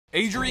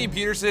Adrian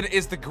Peterson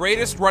is the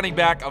greatest running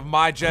back of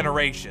my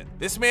generation.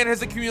 This man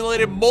has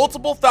accumulated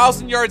multiple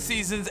 1,000-yard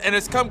seasons and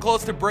has come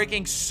close to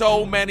breaking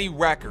so many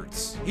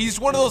records. He's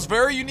one of those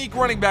very unique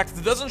running backs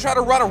that doesn't try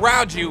to run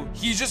around you,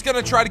 he's just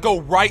gonna try to go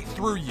right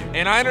through you.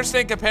 And I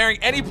understand comparing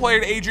any player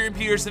to Adrian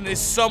Peterson is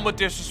somewhat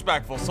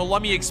disrespectful, so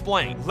let me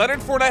explain. Leonard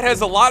Fournette has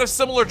a lot of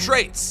similar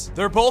traits.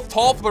 They're both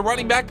tall for the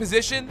running back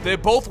position, they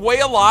both weigh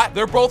a lot,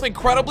 they're both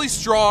incredibly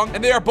strong,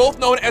 and they are both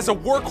known as a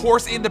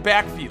workhorse in the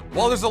backfield.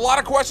 While there's a lot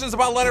of questions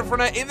about Leonard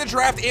Fournette in the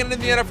draft and in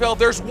the NFL,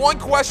 there's one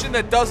question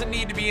that doesn't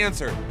need to be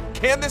answered.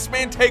 Can this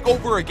man take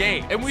over a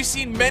game? And we've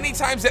seen many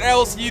times at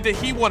LSU that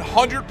he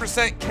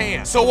 100%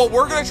 can. So what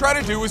we're going to try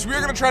to do is we're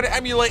going to try to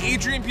emulate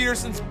Adrian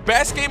Peterson's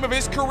best game of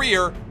his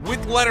career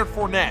with Leonard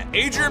Fournette.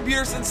 Adrian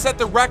Peterson set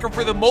the record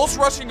for the most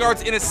rushing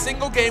yards in a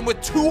single game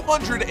with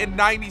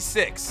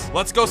 296.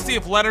 Let's go see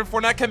if Leonard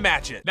Fournette can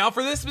match it. Now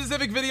for this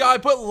specific video, I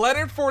put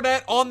Leonard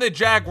Fournette on the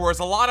Jaguars.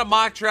 A lot of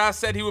mock drafts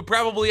said he would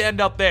probably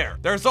end up there.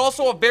 There's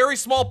also a very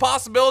small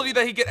possibility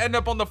that he could end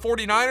up on the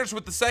 49ers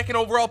with the 2nd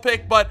overall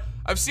pick, but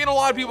I've seen a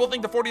lot of people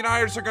think the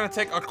 49ers are going to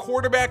take a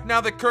quarterback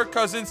now that Kirk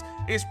Cousins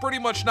is pretty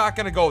much not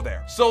going to go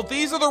there. So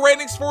these are the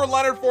ratings for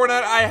Leonard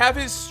Fournette. I have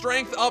his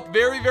strength up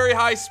very, very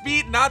high.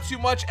 Speed, not too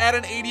much at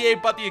an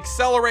 88, but the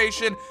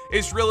acceleration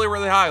is really,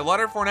 really high.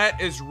 Leonard Fournette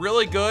is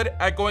really good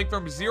at going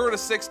from 0 to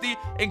 60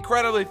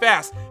 incredibly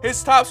fast.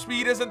 His top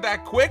speed isn't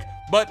that quick,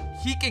 but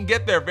he can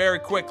get there very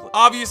quickly.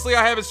 Obviously,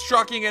 I have his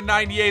trucking at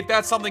 98.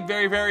 That's something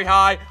very, very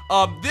high.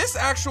 This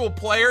actual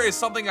player is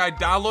something I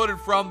downloaded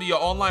from the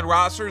online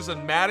rosters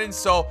in Madden,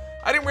 so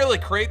I didn't really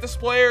create this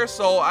player,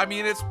 so I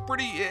mean, it's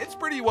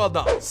pretty well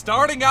done.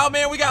 Starting out,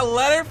 man, we got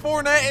Leonard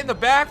Fournette in the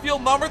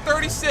backfield, number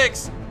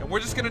 36. We're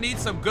just gonna need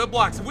some good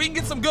blocks. If we can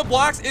get some good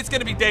blocks, it's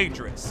gonna be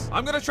dangerous.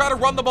 I'm gonna try to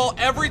run the ball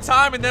every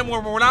time, and then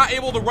when we're not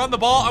able to run the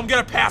ball, I'm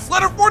gonna pass.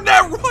 Leonard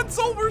Fournette runs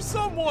over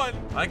someone.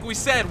 Like we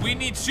said, we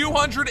need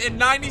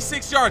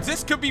 296 yards.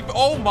 This could be,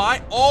 oh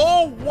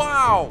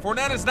wow.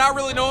 Fournette is not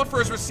really known for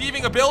his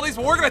receiving abilities,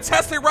 but we're gonna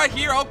test it right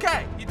here.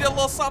 Okay, he did a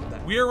little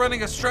something. We are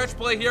running a stretch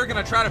play here,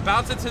 gonna try to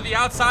bounce it to the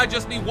outside.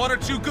 Just need 1 or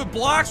 2 good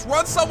blocks.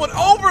 Run someone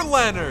over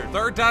Leonard.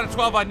 3rd down and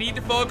 12. I need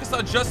to focus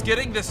on just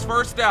getting this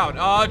first down.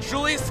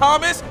 Julius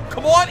Thomas,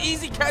 come on,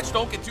 easy catch.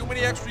 Don't get too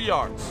many extra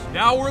yards.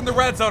 Now we're in the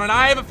red zone, and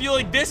I have a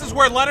feeling this is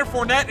where Leonard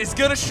Fournette is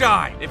gonna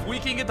shine. If we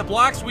can get the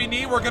blocks we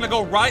need, we're gonna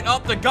go right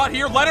up the gut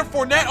here. Leonard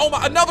Fournette, oh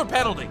my, another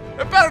penalty.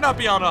 It better not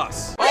be on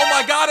us. Oh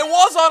my God, it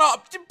was on us.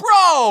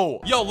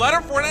 Bro. Yo,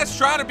 Leonard Fournette's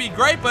trying to be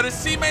great, but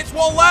his teammates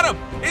won't let him.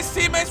 His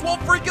teammates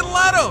won't freaking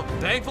let him.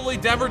 Thankfully,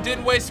 Denver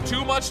didn't waste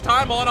too much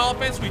time on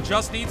offense. We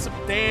just need some,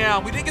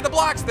 damn, we didn't get the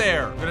blocks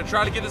there. We're gonna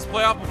try to get this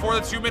play off before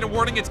the 2-minute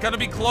warning. It's gonna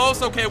be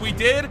close. Okay, we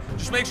did.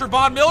 Just make sure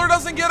Von Miller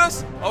doesn't get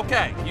us.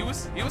 Okay, he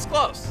was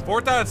close.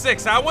 4th down and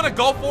 6. I want to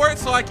go for it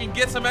so I can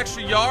get some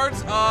extra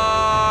yards.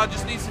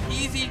 Just need some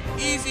easy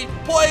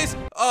plays.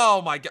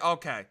 Oh my God.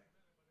 Okay.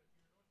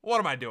 What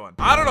am I doing?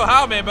 I don't know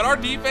how, man, but our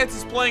defense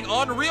is playing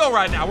unreal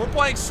right now. We're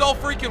playing so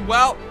freaking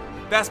well.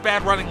 That's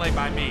bad running lane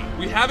by me.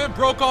 We haven't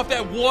broke off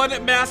that one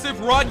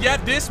massive run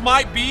yet. This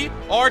might be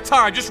our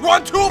time. Just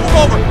run 2 of them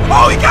over.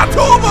 Oh, he got 2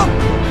 of them.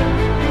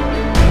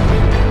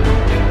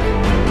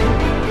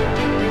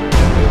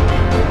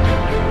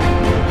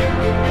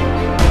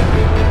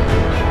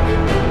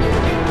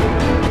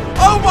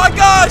 Oh my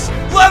gosh,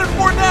 Leonard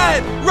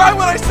Fournette, right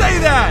when I say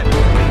that.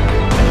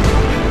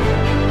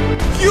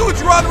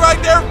 Huge run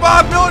right there.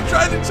 Von Miller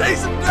trying to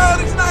chase him down.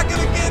 He's not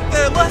gonna get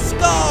there. Let's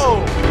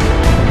go.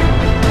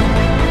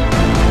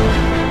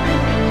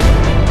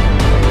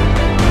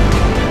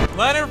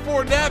 Leonard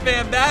Fournette,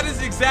 man, that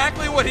is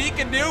exactly what he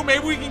can do.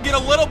 Maybe we can get a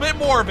little bit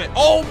more of it.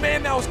 Oh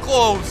man, that was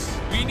close.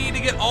 We need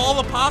to get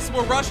all the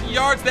possible rushing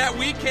yards that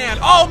we can.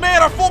 Oh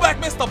man, our fullback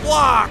missed the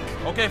block.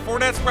 Okay,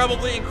 Fournette's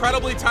probably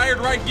incredibly tired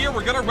right here.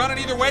 We're gonna run it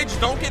either way.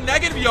 Just don't get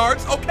negative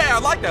yards. Okay, I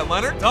like that,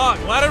 Leonard. Dog,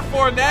 Leonard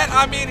Fournette,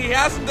 I mean, he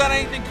hasn't done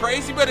anything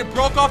crazy, but it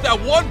broke off that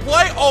one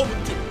play. Oh,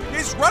 dude,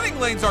 his running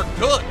lanes are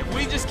good. If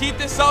we just keep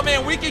this up,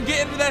 man, we can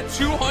get into that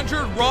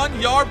 200 run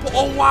yard.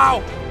 Oh,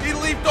 wow. He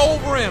leaped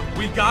over him.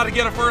 We got to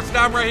get a first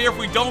down right here. If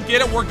we don't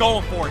get it, we're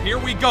going for it. Here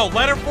we go.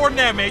 Leonard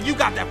Fournette, man, you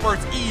got that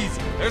first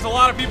easy. There's a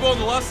lot of people on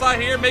the left side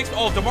here.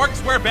 Oh,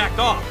 DeMarcus Ware backed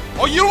off.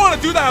 Oh, you don't want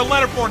to do that on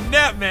Leonard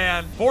Fournette,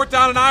 man. 4th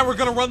down and 9, we're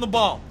going to run the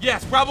ball.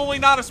 Yes, probably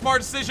not a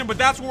smart decision, but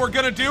that's what we're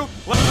going to do.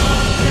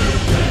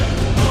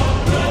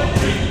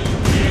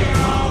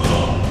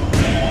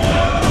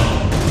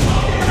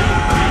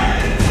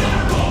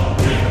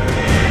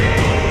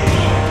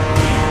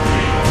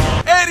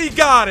 He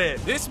got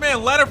it. This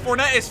man, Leonard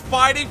Fournette, is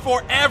fighting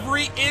for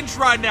every inch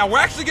right now. We're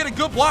actually getting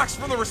good blocks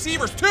from the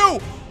receivers, too.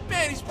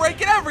 Man, he's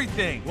breaking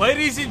everything.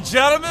 Ladies and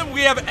gentlemen,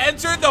 we have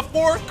entered the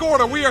 4th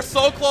quarter. We are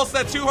so close to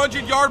that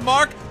 200-yard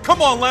mark.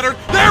 Come on, Leonard.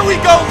 There we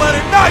go,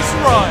 Leonard. Nice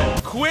run.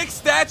 Quick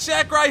stat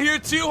check right here.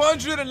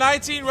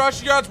 219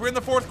 rushing yards. We're in the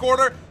fourth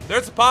quarter.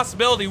 There's a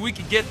possibility we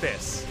could get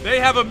this. They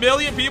have 1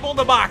 million people in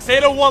the box. They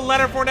don't want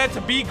Leonard Fournette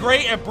to be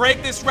great and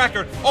break this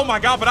record. Oh my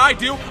God, but I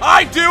do.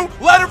 I do.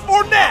 Leonard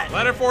Fournette.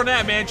 Leonard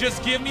Fournette, man,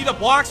 just give me the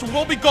blocks and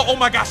we'll be go. Oh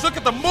my gosh, look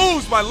at the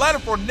moves by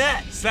Leonard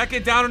Fournette.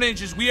 Second down and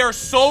inches. We are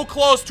so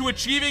close to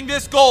achieving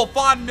this goal.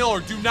 Von Miller,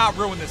 do not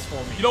ruin this for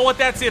me. You know what?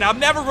 That's it. I'm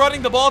never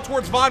running the ball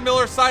towards Von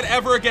Miller's side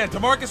ever again.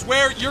 DeMarcus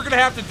Ware, you're going to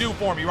have to do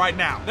for me right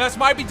now. This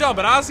might be dumb,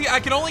 but honestly, I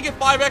can only get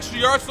 5 extra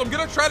yards, so I'm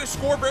going to try to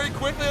score very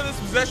quickly on this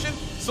possession,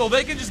 so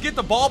they can just get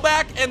the ball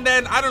back and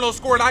then, I don't know,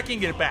 score and I can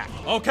get it back.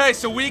 Okay,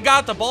 so we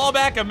got the ball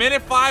back,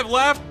 1:05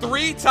 left,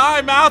 3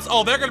 timeouts.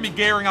 Oh, they're going to be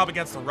gearing up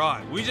against the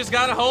run. We just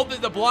got to hope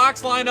that the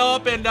blocks line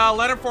up and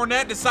Leonard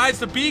Fournette decides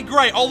to be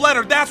great. Oh,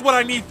 Leonard, that's what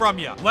I need from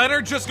you.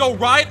 Leonard, just go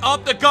right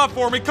up the gut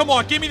for me. Come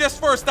on, give me this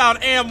first down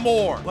and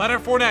more.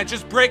 Leonard Fournette,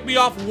 just break me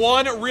off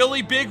one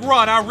really big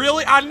run.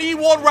 I need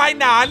one right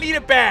now. I need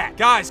it back.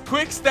 Guys,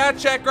 quick stat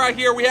check right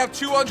here. We have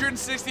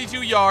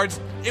 262 yards.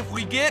 If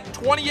we get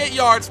 28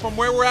 yards from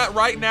where we're at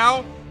right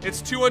now,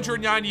 it's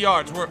 290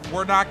 yards.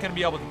 We're not going to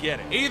be able to get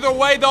it. Either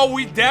way, though,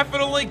 we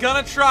definitely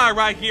going to try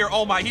right here.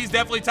 Oh, my, he's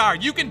definitely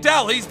tired. You can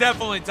tell he's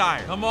definitely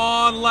tired. Come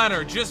on,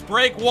 Leonard. Just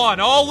break one.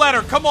 Oh,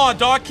 Leonard, come on,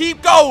 dog.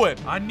 Keep going.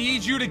 I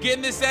need you to get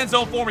in this end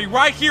zone for me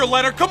right here,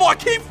 Leonard. Come on,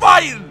 keep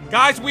fighting.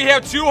 Guys, we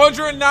have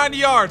 290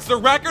 yards. The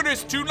record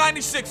is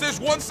 296. There's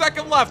 1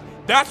 second left.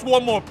 That's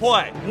one more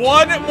play.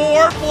 One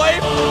more play.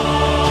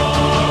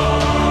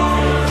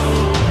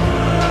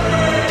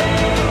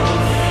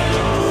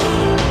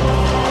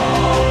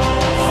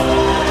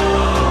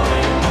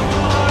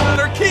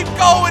 Keep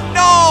going.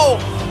 No,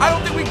 I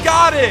don't think we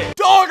got it.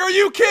 Dog, are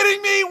you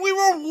kidding me? We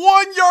were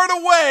 1 yard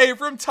away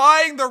from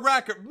tying the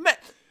record. Man.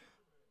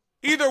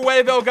 Either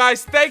way, though,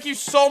 guys, thank you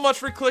so much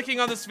for clicking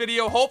on this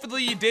video.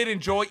 Hopefully you did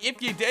enjoy.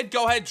 If you did,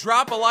 go ahead,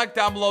 drop a like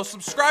down below.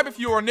 Subscribe if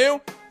you are new.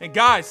 And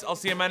guys, I'll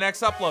see you in my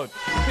next upload.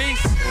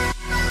 Peace.